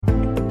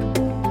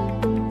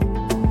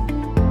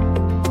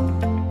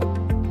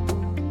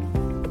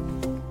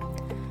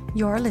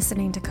You're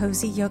listening to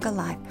Cozy Yoga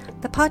Life,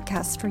 the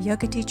podcast for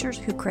yoga teachers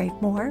who crave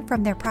more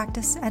from their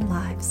practice and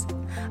lives.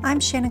 I'm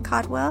Shannon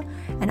Codwell,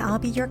 and I'll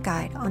be your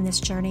guide on this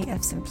journey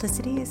of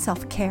simplicity,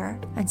 self-care,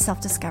 and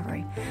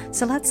self-discovery.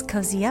 So let's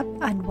cozy up,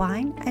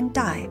 unwind, and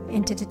dive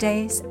into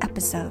today's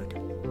episode.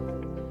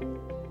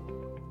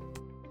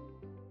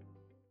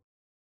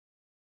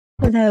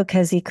 Hello,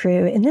 Cozy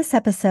Crew. In this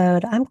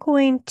episode, I'm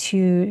going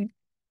to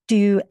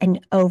do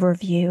an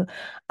overview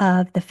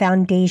of the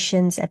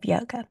foundations of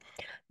yoga.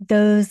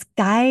 Those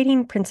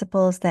guiding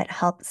principles that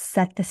help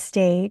set the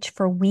stage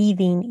for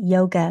weaving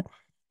yoga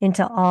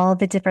into all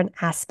the different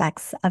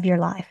aspects of your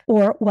life,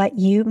 or what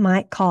you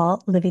might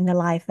call living the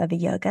life of a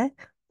yoga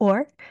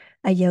or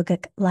a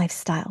yogic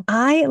lifestyle.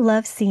 I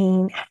love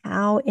seeing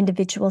how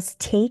individuals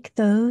take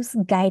those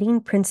guiding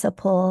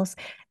principles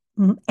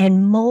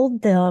and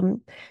mold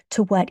them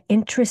to what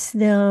interests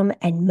them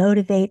and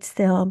motivates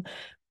them,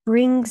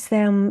 brings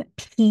them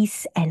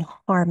peace and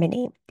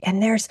harmony.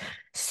 And there's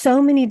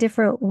so many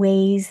different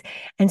ways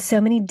and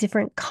so many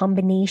different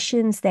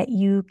combinations that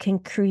you can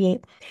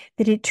create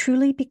that it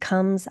truly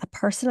becomes a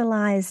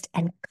personalized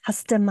and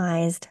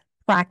customized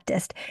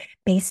practice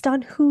based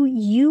on who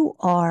you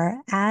are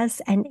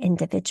as an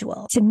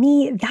individual. To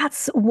me,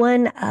 that's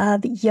one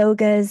of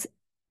yoga's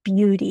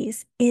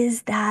beauties,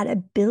 is that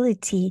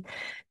ability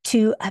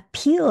to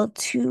appeal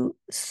to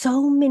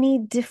so many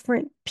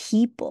different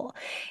people.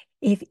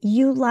 If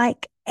you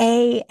like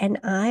A and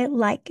I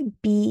like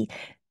B,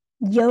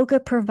 yoga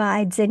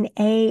provides an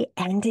A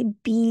and a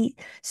B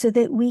so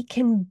that we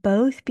can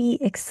both be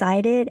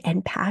excited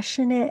and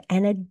passionate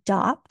and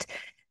adopt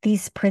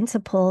these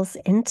principles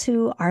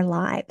into our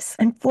lives.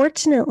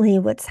 Unfortunately,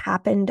 what's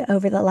happened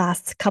over the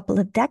last couple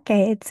of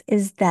decades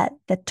is that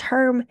the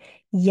term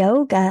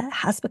yoga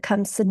has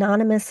become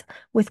synonymous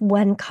with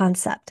one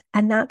concept,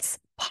 and that's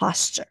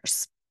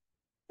postures.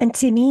 And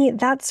to me,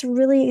 that's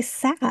really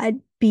sad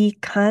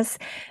because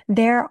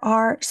there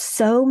are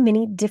so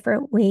many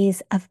different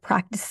ways of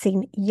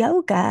practicing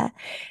yoga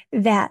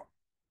that,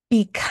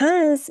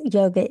 because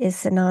yoga is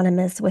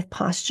synonymous with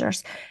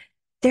postures,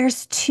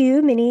 there's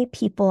too many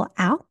people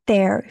out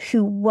there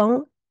who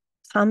won't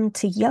come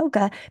to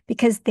yoga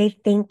because they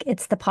think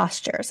it's the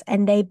postures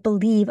and they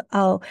believe,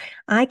 oh,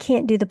 I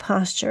can't do the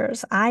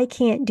postures. I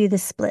can't do the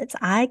splits.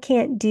 I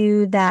can't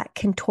do that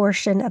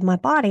contortion of my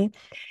body.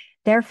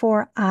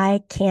 Therefore,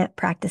 I can't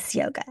practice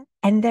yoga.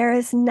 And there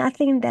is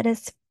nothing that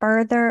is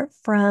further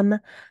from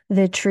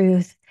the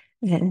truth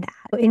than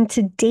that. In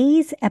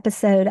today's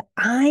episode,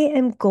 I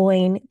am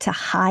going to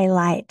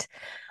highlight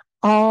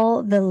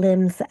all the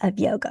limbs of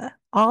yoga,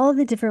 all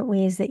the different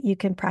ways that you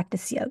can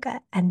practice yoga.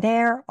 And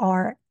there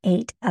are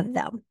 8 of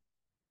them.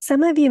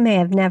 Some of you may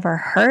have never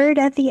heard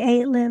of the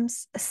 8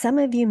 limbs. Some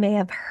of you may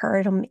have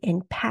heard them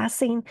in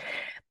passing.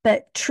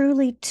 But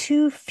truly,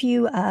 too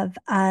few of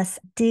us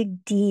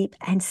dig deep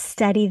and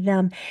study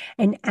them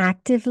and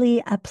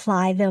actively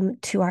apply them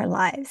to our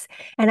lives.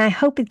 And I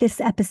hope that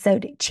this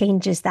episode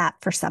changes that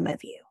for some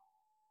of you.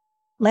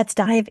 Let's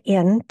dive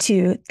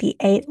into the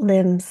 8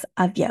 limbs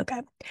of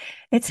yoga.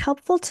 It's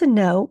helpful to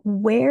know,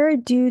 where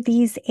do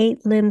these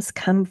 8 limbs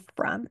come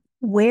from?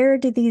 Where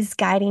do these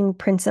guiding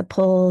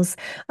principles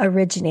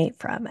originate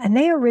from? And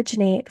they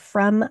originate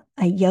from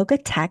a yoga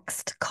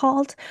text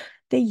called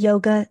the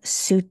Yoga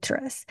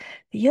Sutras.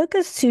 The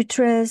Yoga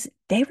Sutras,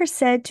 they were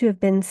said to have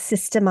been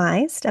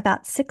systemized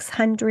about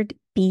 600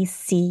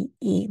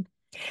 BCE.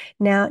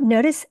 Now,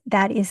 notice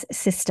that is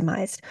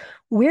systemized.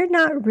 We're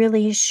not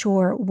really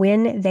sure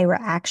when they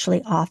were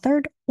actually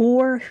authored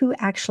or who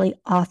actually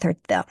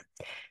authored them.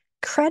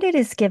 Credit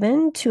is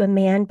given to a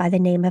man by the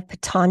name of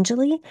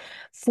Patanjali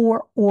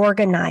for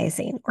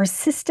organizing or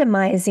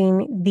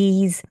systemizing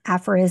these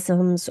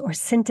aphorisms or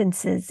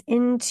sentences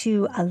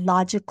into a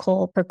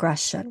logical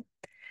progression.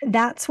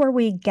 That's where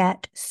we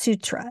get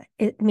sutra.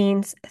 It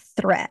means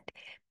thread,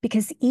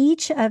 because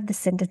each of the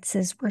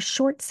sentences were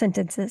short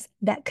sentences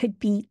that could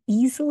be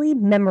easily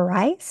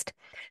memorized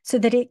so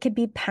that it could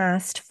be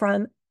passed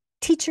from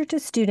teacher to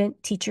student,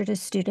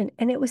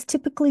 and it was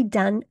typically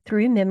done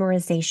through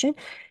memorization,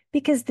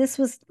 because this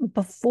was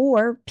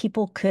before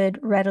people could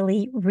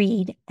readily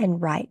read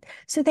and write.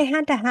 So they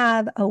had to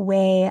have a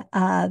way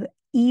of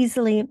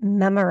easily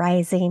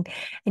memorizing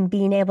and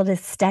being able to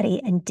study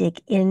and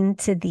dig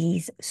into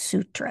these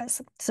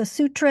sutras. So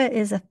sutra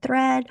is a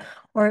thread,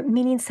 or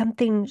meaning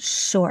something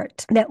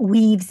short that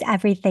weaves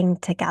everything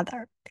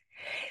together.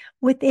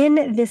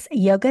 Within this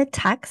yoga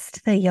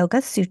text, the Yoga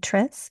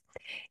Sutras,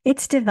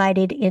 it's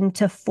divided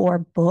into 4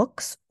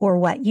 books, or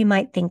what you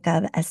might think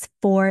of as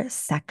 4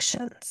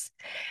 sections.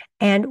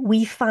 And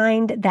we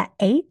find the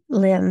 8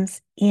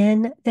 limbs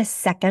in the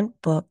second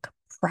book,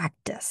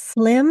 Practice.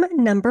 Limb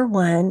number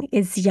 1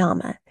 is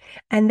yama,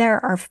 and there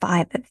are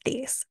 5 of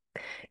these.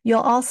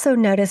 You'll also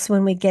notice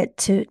when we get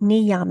to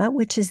niyama,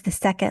 which is the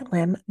second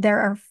limb, there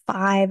are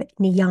 5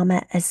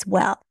 niyama as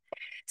well.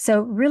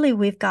 So really,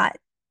 we've got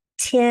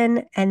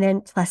 10 and then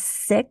plus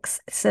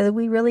 6. So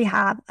we really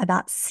have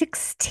about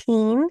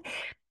 16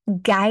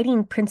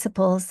 guiding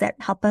principles that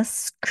help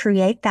us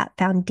create that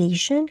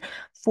foundation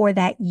for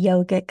that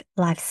yogic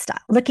lifestyle.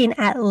 Looking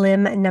at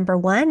limb number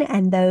 1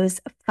 and those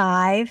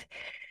 5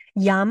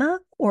 yama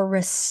or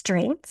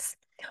restraints.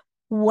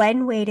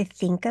 One way to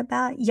think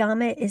about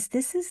yama is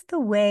this is the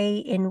way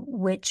in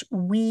which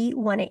we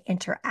want to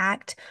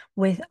interact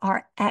with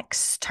our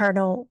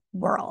external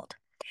world.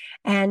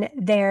 And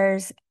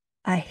there's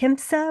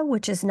ahimsa,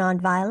 which is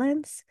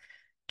nonviolence,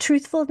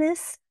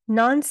 truthfulness,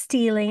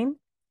 non-stealing,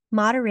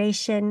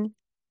 moderation,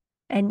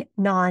 and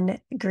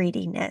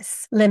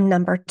non-greediness. Limb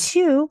number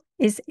 2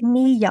 is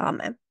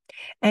niyama.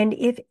 And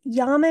if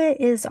yama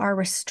is our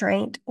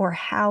restraint or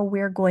how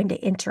we're going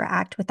to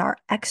interact with our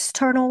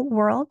external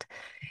world,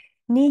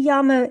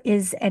 niyama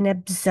is an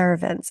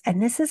observance.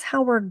 And this is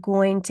how we're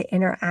going to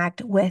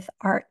interact with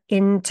our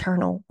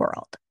internal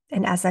world.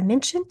 And as I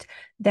mentioned,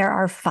 there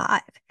are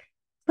 5: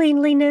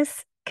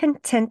 cleanliness,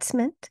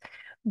 contentment,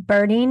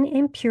 burning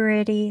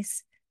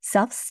impurities,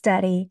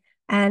 self-study,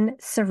 and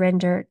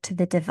surrender to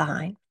the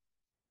divine.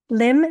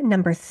 Limb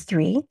number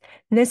 3,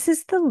 this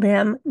is the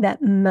limb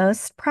that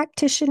most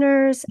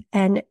practitioners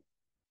and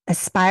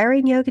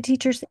aspiring yoga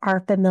teachers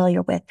are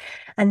familiar with,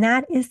 and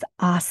that is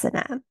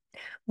asana,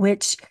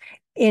 which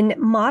in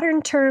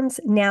modern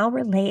terms now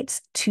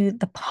relates to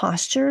the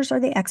postures or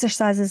the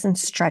exercises and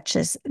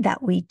stretches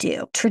that we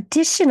do.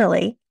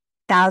 Traditionally,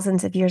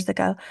 thousands of years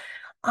ago,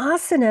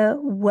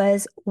 asana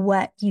was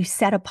what you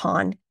set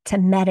upon to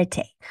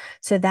meditate.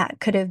 So that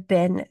could have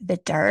been the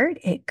dirt.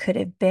 It could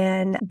have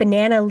been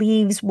banana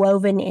leaves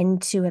woven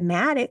into a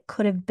mat. It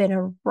could have been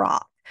a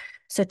rock.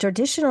 So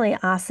traditionally,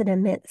 asana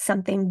meant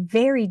something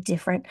very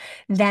different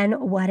than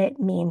what it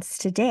means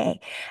today.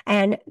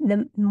 And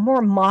the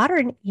more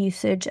modern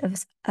usage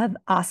of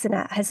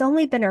asana has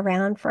only been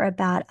around for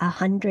about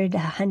 100,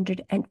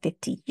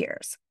 150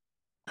 years.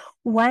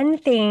 One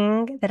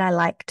thing that I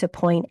like to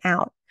point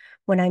out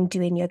when I'm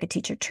doing yoga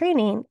teacher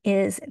training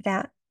is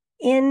that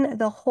in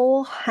the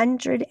whole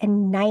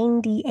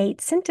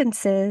 198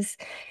 sentences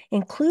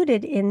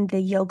included in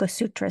the Yoga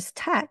Sutras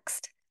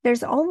text,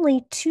 there's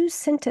only 2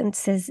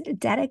 sentences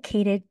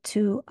dedicated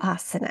to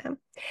asana.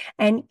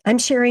 And I'm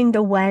sharing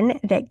the one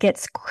that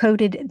gets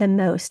quoted the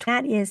most.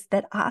 That is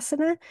that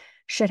asana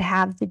should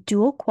have the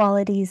dual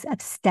qualities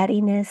of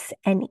steadiness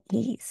and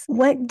ease.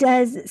 What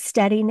does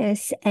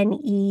steadiness and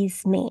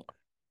ease mean?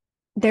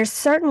 There's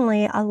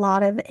certainly a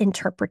lot of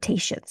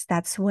interpretations.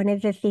 That's one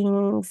of the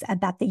things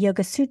about the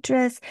Yoga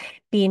Sutras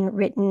being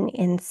written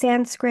in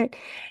Sanskrit.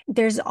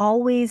 There's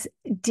always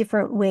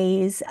different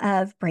ways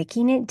of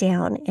breaking it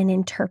down and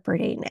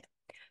interpreting it.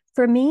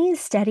 For me,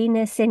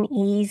 steadiness and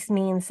ease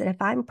means that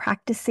if I'm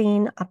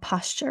practicing a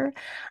posture,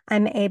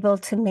 I'm able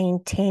to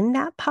maintain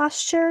that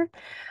posture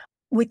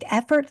with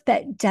effort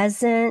that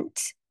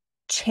doesn't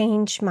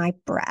change my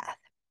breath,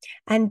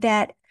 and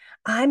that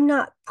I'm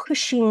not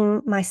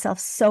pushing myself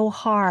so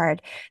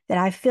hard that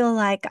I feel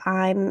like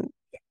I'm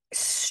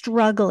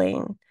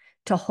struggling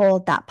to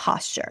hold that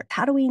posture.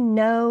 How do we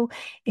know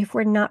if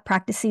we're not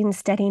practicing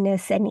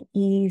steadiness and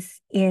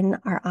ease in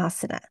our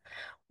asana?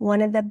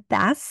 One of the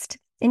best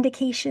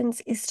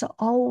indications is to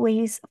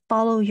always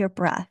follow your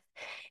breath.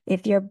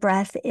 If your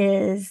breath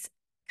is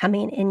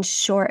coming in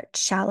short,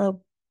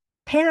 shallow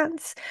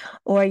pants,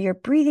 or you're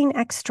breathing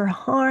extra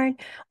hard,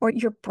 or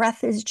your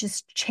breath is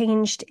just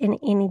changed in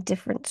any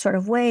different sort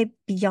of way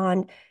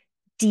beyond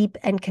deep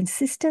and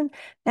consistent,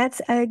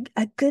 that's a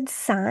good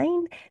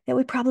sign that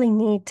we probably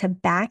need to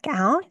back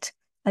out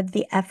of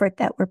the effort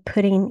that we're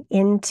putting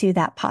into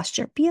that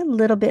posture. Be a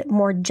little bit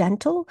more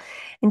gentle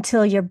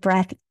until your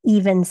breath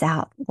evens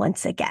out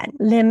once again.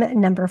 Limb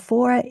number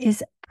 4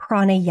 is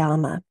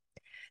pranayama.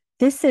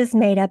 This is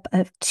made up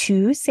of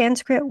 2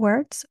 Sanskrit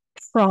words,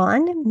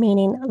 pran,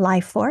 meaning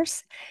life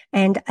force,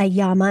 and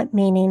ayama,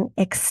 meaning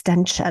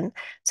extension.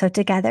 So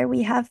together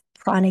we have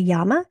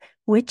pranayama,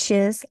 which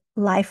is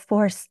life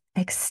force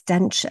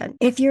extension.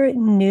 If you're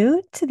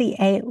new to the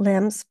 8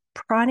 limbs,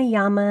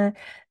 pranayama,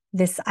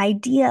 this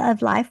idea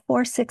of life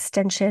force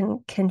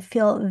extension can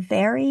feel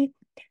very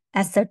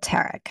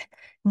esoteric,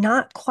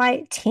 not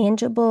quite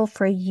tangible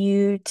for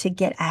you to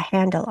get a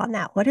handle on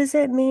that. What does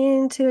it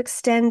mean to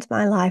extend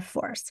my life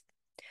force?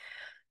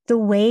 The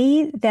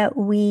way that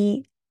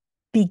we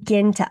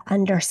begin to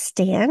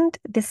understand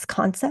this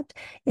concept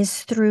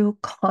is through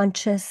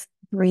conscious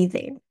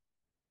breathing.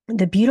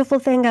 The beautiful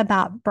thing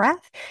about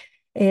breath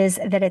is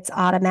that it's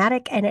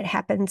automatic and it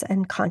happens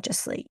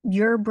unconsciously.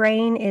 Your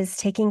brain is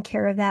taking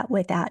care of that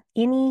without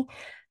any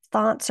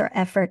thoughts or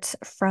efforts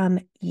from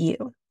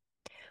you.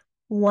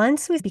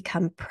 Once we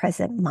become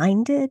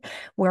present-minded,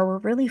 where we're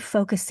really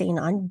focusing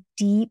on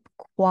deep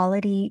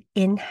quality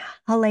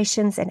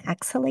inhalations and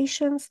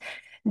exhalations,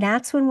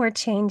 that's when we're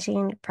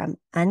changing from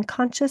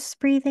unconscious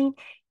breathing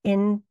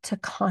into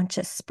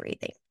conscious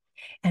breathing.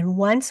 And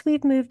once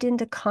we've moved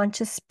into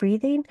conscious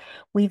breathing,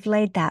 we've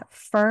laid that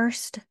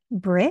first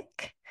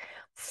brick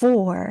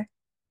for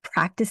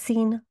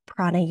practicing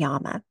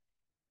pranayama.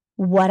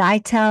 What I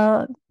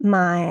tell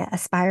my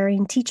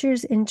aspiring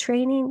teachers in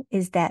training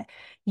is that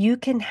you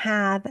can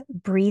have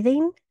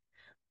breathing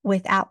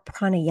without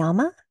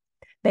pranayama,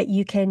 but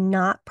you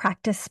cannot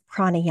practice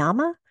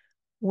pranayama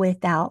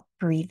without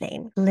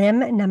breathing.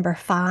 Limb number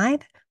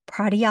 5,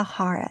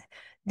 pratyahara.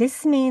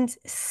 This means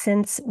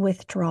sense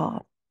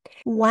withdrawal.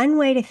 One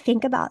way to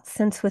think about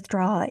sense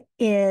withdrawal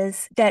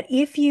is that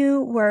if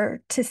you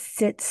were to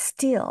sit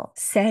still,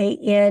 say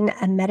in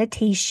a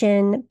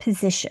meditation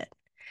position,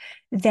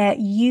 that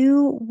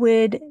you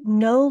would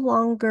no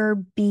longer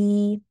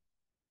be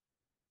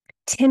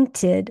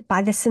tempted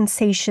by the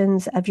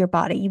sensations of your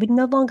body. You would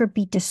no longer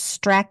be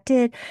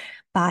distracted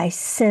by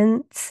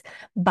scents,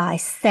 by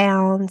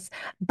sounds,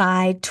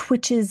 by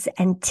twitches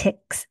and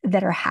ticks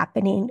that are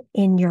happening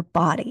in your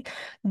body.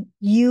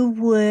 You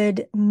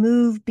would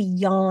move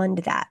beyond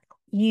that.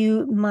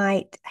 You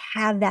might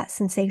have that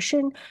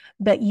sensation,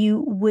 but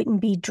you wouldn't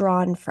be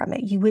drawn from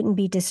it. You wouldn't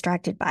be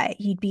distracted by it.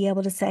 You'd be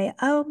able to say,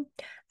 oh,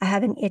 I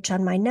have an itch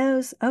on my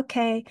nose.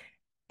 Okay,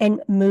 and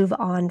move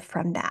on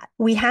from that.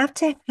 We have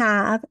to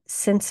have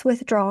sense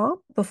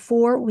withdrawal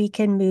before we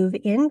can move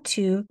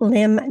into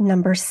limb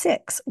number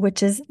 6,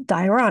 which is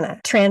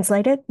dharana.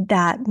 Translated,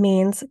 that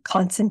means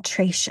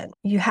concentration.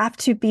 You have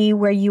to be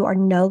where you are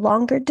no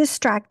longer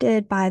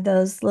distracted by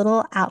those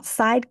little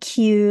outside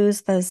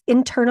cues, those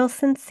internal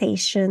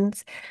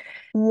sensations.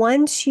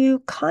 Once you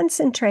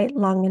concentrate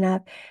long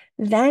enough,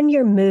 then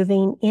you're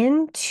moving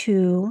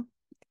into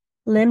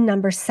limb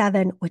number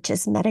 7, which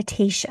is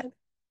meditation.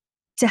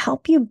 To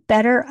help you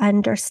better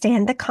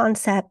understand the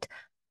concept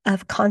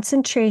of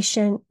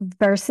concentration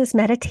versus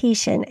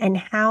meditation and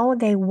how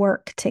they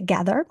work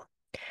together,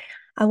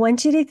 I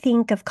want you to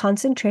think of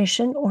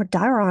concentration or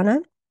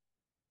dharana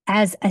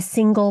as a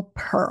single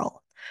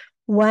pearl.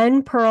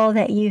 One pearl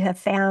that you have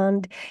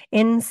found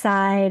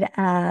inside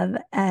of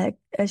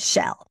a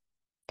shell.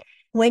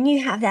 When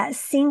you have that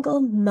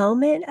single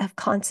moment of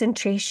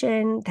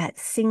concentration, that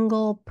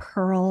single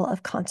pearl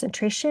of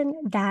concentration,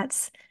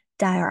 that's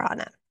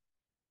dharana.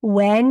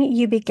 When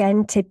you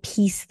begin to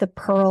piece the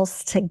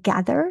pearls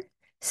together,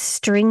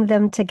 string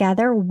them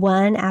together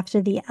one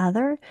after the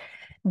other,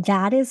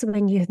 that is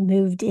when you've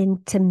moved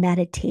into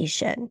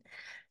meditation.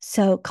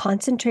 So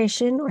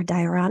concentration or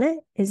dharana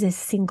is a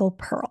single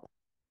pearl.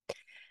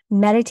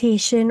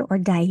 Meditation or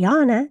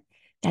dhyana,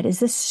 that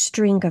is a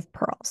string of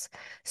pearls.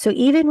 So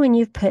even when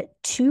you've put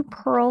 2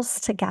 pearls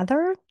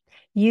together,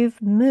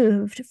 you've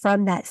moved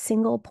from that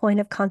single point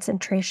of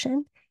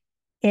concentration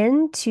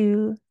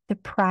into the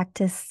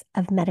practice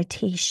of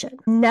meditation.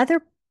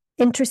 Another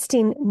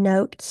interesting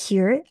note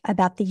here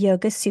about the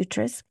Yoga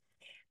Sutras,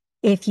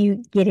 if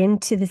you get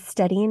into the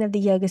studying of the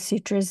Yoga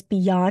Sutras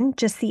beyond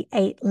just the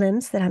 8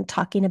 limbs that I'm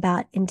talking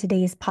about in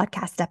today's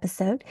podcast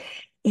episode,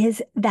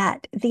 is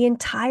that the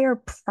entire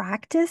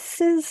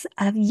practices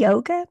of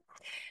yoga,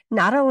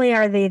 not only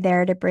are they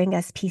there to bring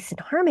us peace and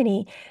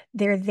harmony,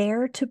 they're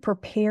there to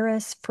prepare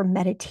us for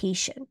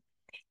meditation.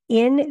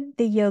 In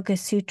the Yoga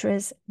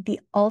Sutras, the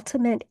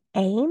ultimate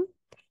aim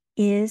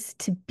is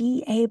to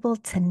be able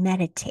to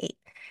meditate,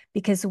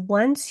 because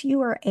once you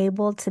are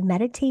able to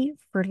meditate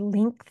for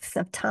lengths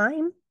of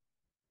time,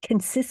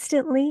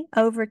 consistently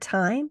over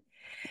time,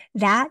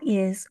 that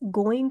is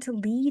going to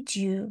lead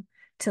you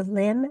to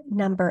limb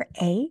number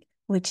 8,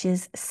 which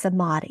is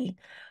samadhi,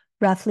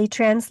 roughly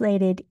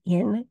translated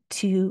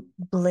into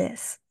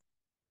bliss.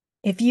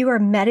 If you are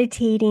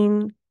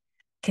meditating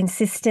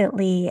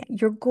consistently,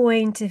 you're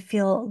going to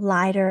feel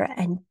lighter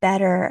and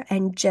better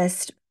and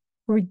just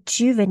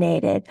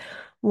rejuvenated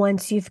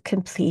once you've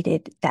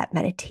completed that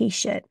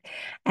meditation.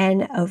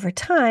 And over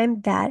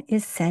time, that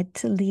is said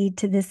to lead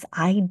to this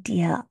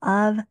idea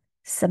of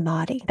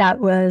samadhi. That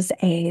was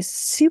a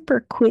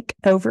super quick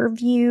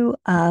overview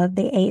of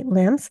the 8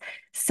 limbs,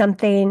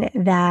 something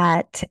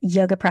that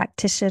yoga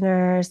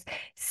practitioners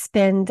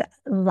spend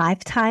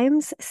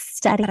lifetimes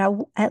studying. I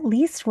at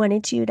least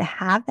wanted you to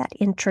have that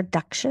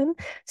introduction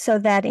so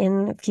that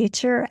in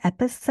future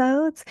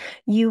episodes,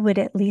 you would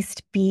at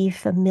least be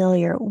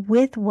familiar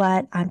with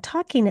what I'm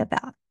talking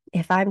about.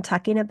 If I'm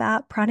talking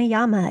about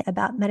pranayama,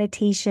 about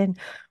meditation,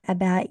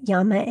 about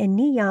yama and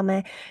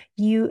niyama,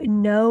 you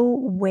know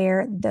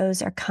where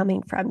those are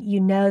coming from.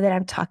 You know that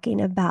I'm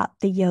talking about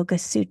the Yoga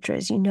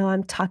Sutras. You know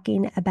I'm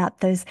talking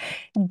about those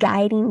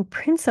guiding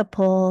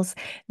principles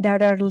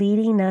that are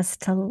leading us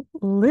to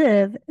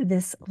live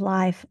this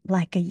life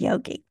like a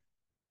yogi.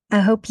 I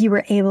hope you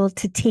were able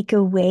to take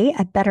away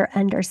a better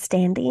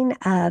understanding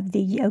of the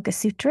Yoga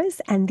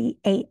Sutras and the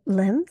 8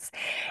 limbs,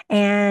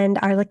 and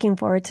are looking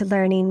forward to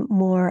learning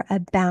more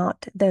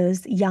about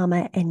those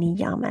yama and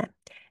niyama.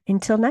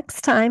 Until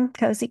next time,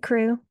 Cozy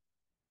Crew.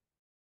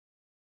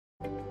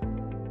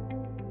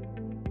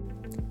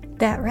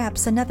 That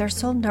wraps another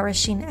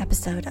soul-nourishing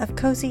episode of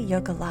Cozy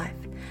Yoga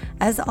Life.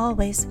 As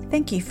always,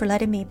 thank you for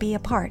letting me be a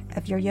part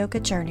of your yoga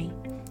journey.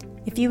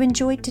 If you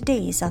enjoyed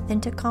today's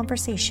authentic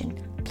conversation,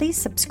 please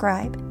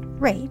subscribe,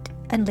 rate,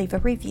 and leave a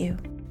review.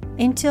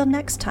 Until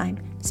next time,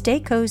 stay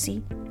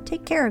cozy,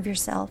 take care of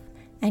yourself,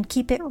 and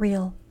keep it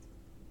real.